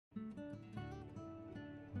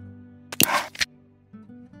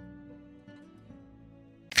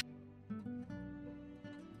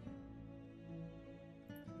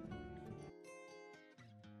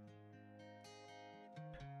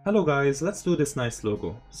Hello guys, let's do this nice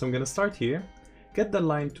logo. So I'm gonna start here, get the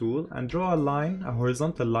line tool and draw a line, a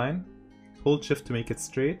horizontal line. Hold shift to make it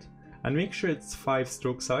straight and make sure it's 5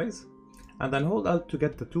 stroke size. And then hold Alt to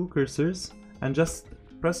get the two cursors and just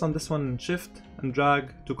press on this one and shift and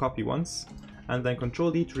drag to copy once. And then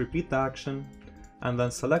Control D to repeat the action. And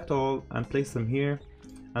then select all and place them here.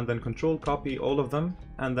 And then Control copy all of them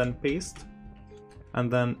and then paste.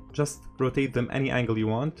 And then just rotate them any angle you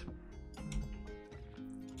want.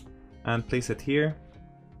 And place it here,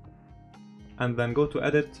 and then go to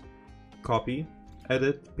edit, copy,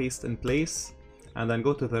 edit, paste in place, and then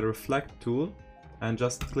go to the reflect tool and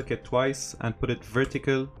just click it twice and put it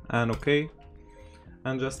vertical and OK,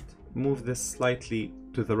 and just move this slightly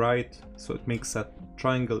to the right so it makes a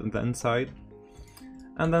triangle in the inside,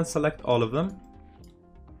 and then select all of them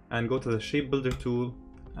and go to the shape builder tool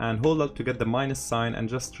and hold Alt to get the minus sign and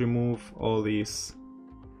just remove all these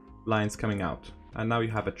lines coming out. And now you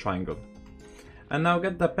have a triangle. And now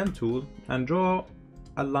get the pen tool and draw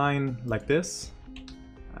a line like this,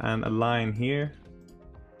 and a line here,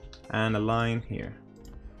 and a line here.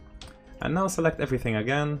 And now select everything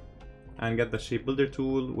again and get the shape builder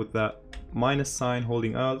tool with the minus sign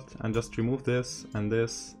holding Alt and just remove this and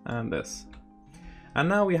this and this. And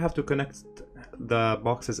now we have to connect the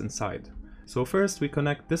boxes inside. So first we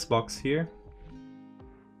connect this box here,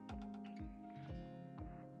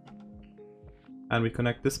 and we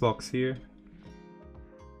connect this box here,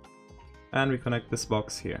 and we connect this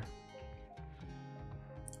box here.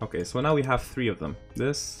 Okay, so now we have 3 of them,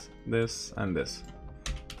 this, this, and this.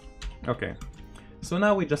 Okay, so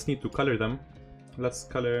now we just need to color them. Let's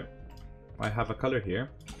color. I have a color here,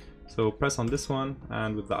 so press on this one,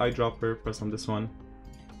 and with the eyedropper press on this one,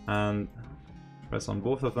 and press on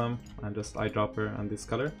both of them, and just eyedropper and this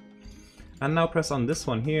color. And now press on this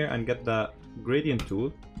one here and get the gradient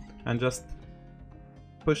tool and just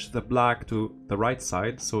push the black to the right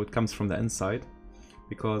side so it comes from the inside,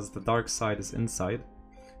 because the dark side is inside.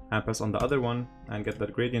 And press on the other one and get the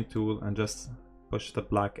gradient tool and just push the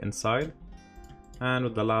black inside. And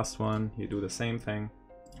with the last one you do the same thing.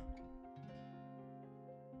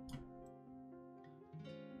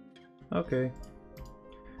 Okay,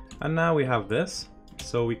 and now we have this,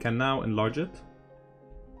 so we can now enlarge it,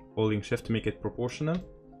 holding shift to make it proportional,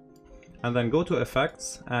 and then go to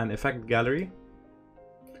effects and effect gallery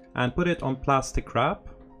and put it on plastic wrap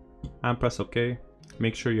and press OK.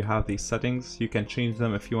 Make sure you have these settings. You can change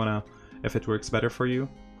them if you wanna, if it works better for you,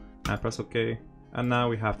 and press OK. And now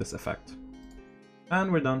we have this effect.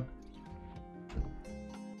 And we're done.